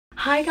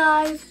Hi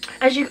guys,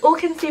 as you all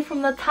can see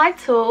from the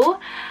title,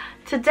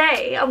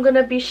 today I'm going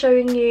to be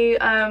showing you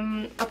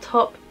a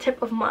top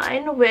tip of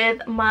mine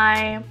with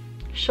my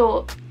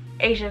short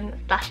Asian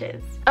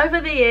lashes.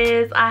 Over the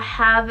years I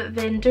have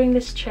been doing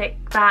this trick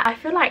that I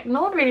feel like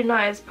no one really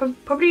knows.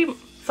 Probably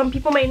some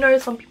people may know,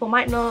 some people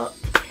might not.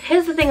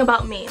 Here's the thing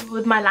about me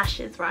with my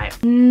lashes, right?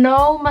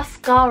 No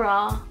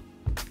mascara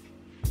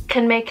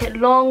can make it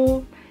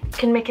long,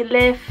 can make it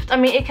lift. I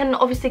mean, it can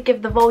obviously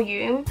give the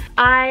volume.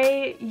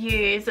 I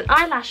use an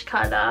eyelash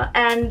curler,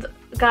 and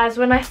guys,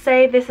 when I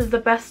say this is the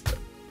best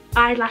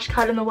eyelash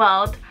curler in the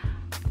world,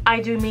 I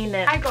do mean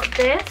it. I got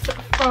this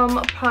from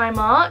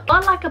Primark.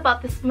 What I like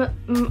about this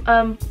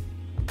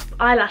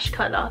eyelash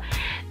curler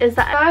is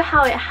that, you know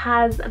how it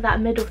has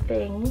that middle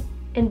thing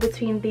in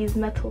between these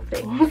metal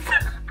things?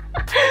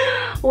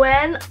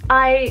 When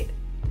I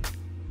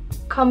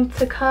come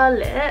to curl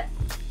it,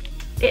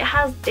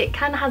 it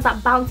kind of has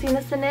that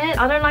bounciness in it.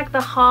 I don't like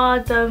the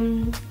hard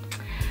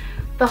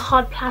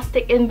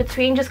plastic in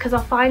between, just because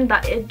I find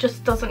that it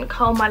just doesn't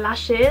curl my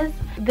lashes.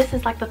 This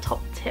is like the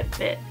top tip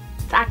bit,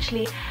 to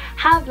actually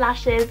have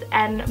lashes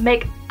and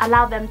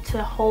allow them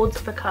to hold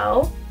the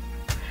curl.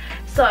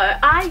 So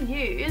I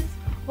use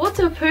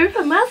waterproof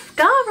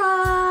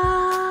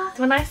mascara.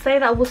 When I say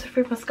that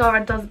waterproof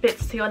mascara does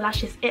bits to your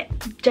lashes, it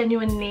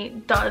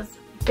genuinely does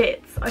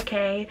bits,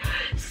 okay?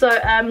 So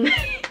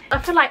I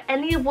feel like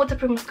any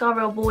waterproof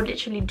mascara will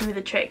literally do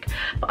the trick,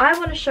 but I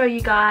want to show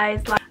you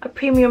guys like a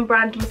premium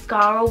brand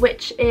mascara,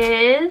 which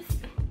is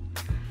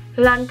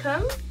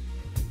Lancome,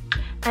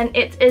 and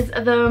it is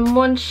the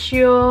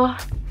Monsieur,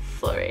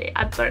 sorry,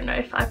 I don't know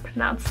if I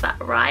pronounced that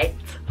right,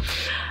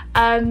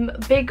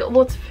 big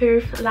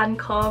waterproof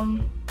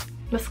Lancome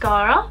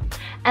mascara.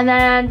 And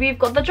then we've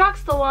got the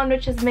drugstore one,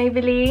 which is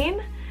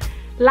Maybelline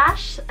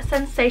Lash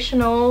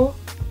Sensational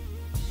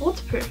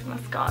waterproof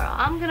mascara.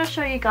 I'm gonna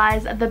show you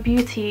guys the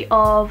beauty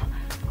of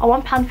a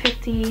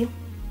 £1.50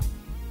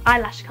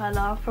 eyelash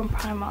curler from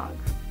Primark.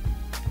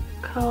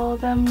 Curl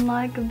them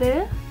like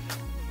this.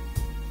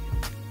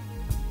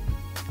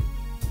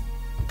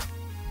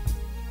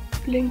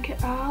 Blink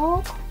it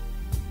out.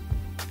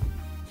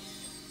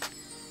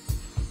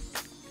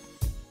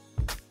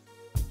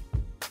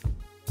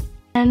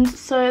 And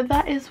so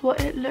that is what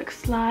it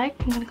looks like.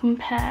 I'm gonna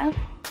compare.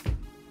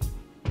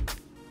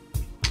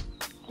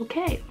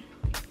 Okay.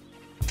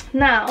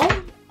 Now,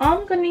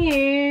 I'm going to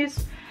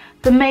use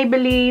the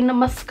Maybelline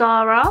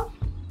mascara.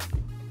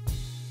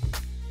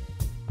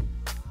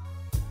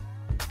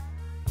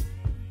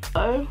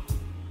 So,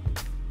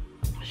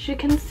 as you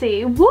can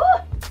see,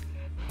 what?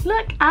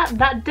 Look at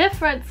that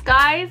difference,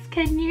 guys.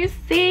 Can you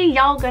see?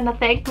 Y'all gonna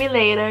thank me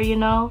later, you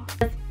know.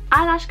 There's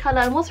eyelash color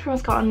and waterproof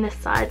mascara on this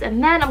side,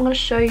 and then I'm going to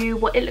show you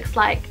what it looks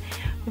like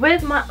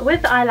with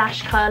the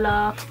eyelash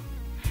curler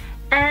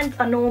and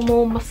a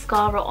normal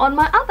mascara on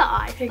my other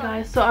eye. Okay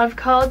guys, so I've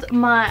curled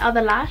my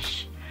other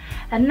lash,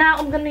 and now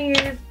I'm gonna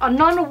use a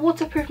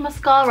non-waterproof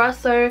mascara.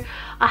 So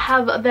I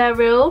have their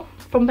Real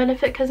from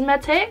Benefit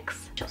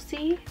Cosmetics. Just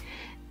see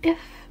if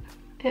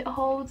it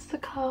holds the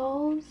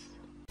curls.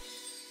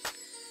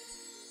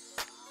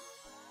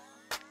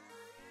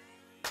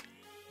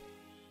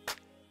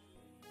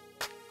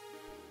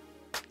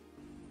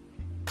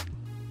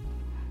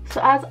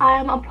 So as I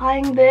am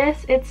applying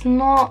this, it's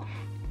not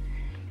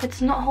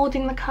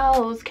holding the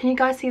curls. Can you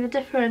guys see the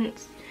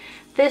difference?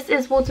 This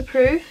is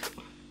waterproof,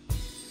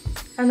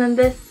 and then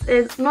this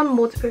is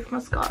non-waterproof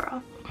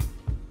mascara.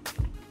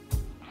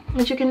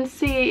 As you can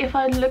see, if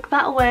I look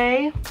that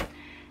way,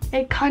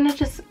 it kind of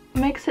just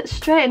makes it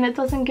straight and it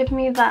doesn't give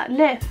me that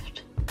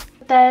lift.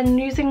 Then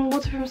using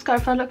waterproof mascara,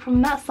 if I look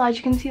from that side,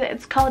 you can see that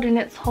it's curled and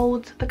it's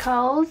holds the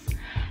curls.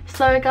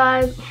 So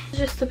guys,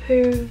 just to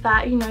prove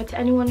that, you know, to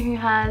anyone who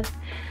has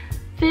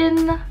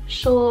thin,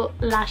 short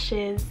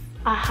lashes,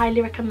 I highly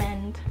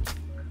recommend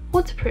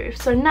waterproof.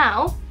 So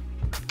now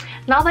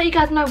that you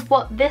guys know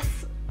what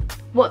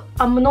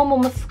a normal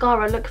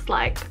mascara looks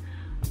like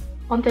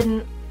on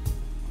thin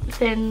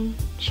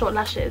short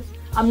lashes,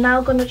 I'm now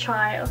gonna put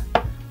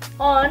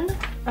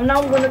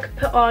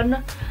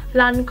on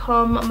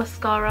Lancome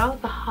mascara,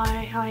 the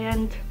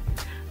high-end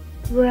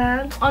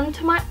brand,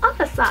 onto my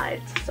other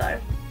side. So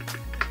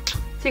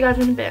see you guys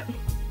in a bit.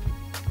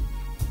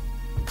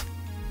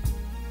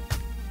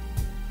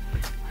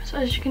 So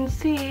as you can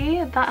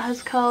see, that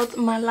has curled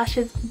my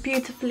lashes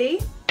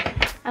beautifully.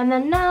 And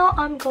then now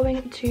I'm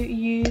going to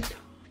use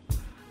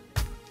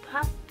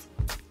that.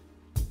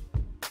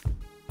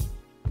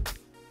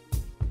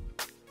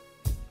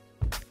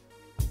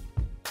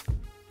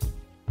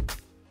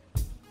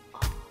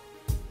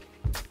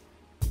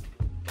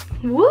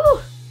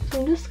 Woo! So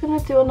I'm just going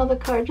to do another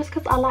coat, just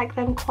because I like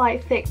them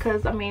quite thick,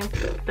 because I mean,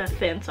 they're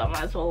thin, so I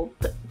might as well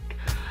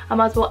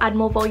add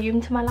more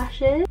volume to my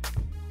lashes.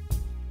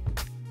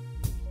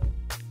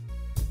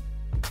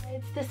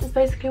 This is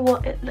basically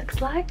what it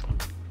looks like.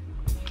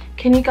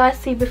 Can you guys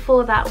see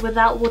before that,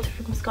 without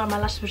waterproof mascara, my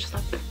lashes were just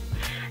like,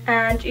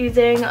 and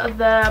using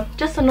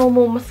just a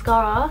normal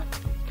mascara,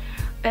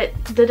 it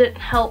didn't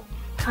help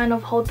kind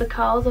of hold the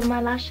curls of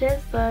my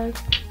lashes. So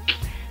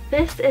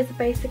this is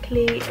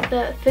basically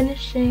the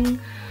finishing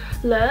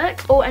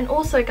look. Oh, and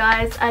also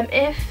guys,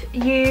 if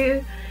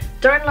you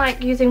don't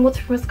like using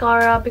waterproof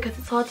mascara because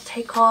it's hard to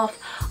take off,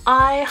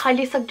 I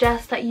highly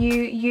suggest that you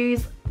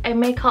use a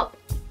makeup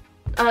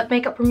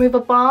remover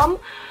balm.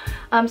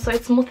 So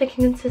it's more thick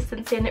in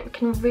consistency and it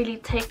can really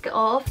take it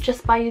off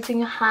just by using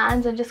your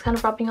hands and just kind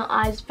of rubbing your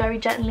eyes very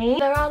gently.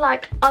 There are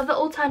like other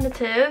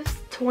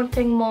alternatives to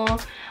wanting more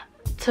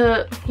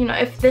to, you know,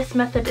 if this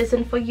method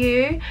isn't for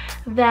you,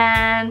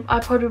 then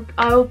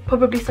I would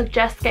probably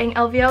suggest getting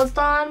LVLs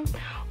done,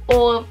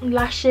 or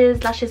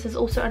lashes. Lashes is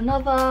also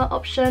another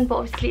option, but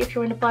obviously if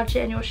you're in a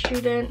budget and you're a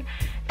student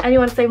and you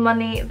want to save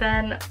money,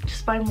 then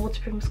just buying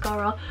waterproof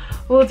mascara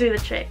will do the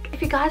trick.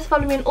 If you guys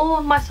follow me on all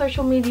of my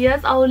social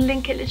medias, I will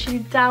link it literally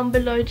down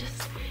below,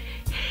 just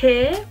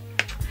here.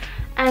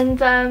 And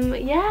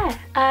yeah,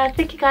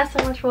 thank you guys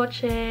so much for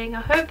watching.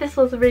 I hope this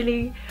was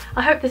really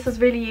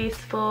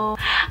useful.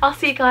 I'll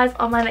see you guys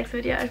on my next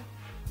video.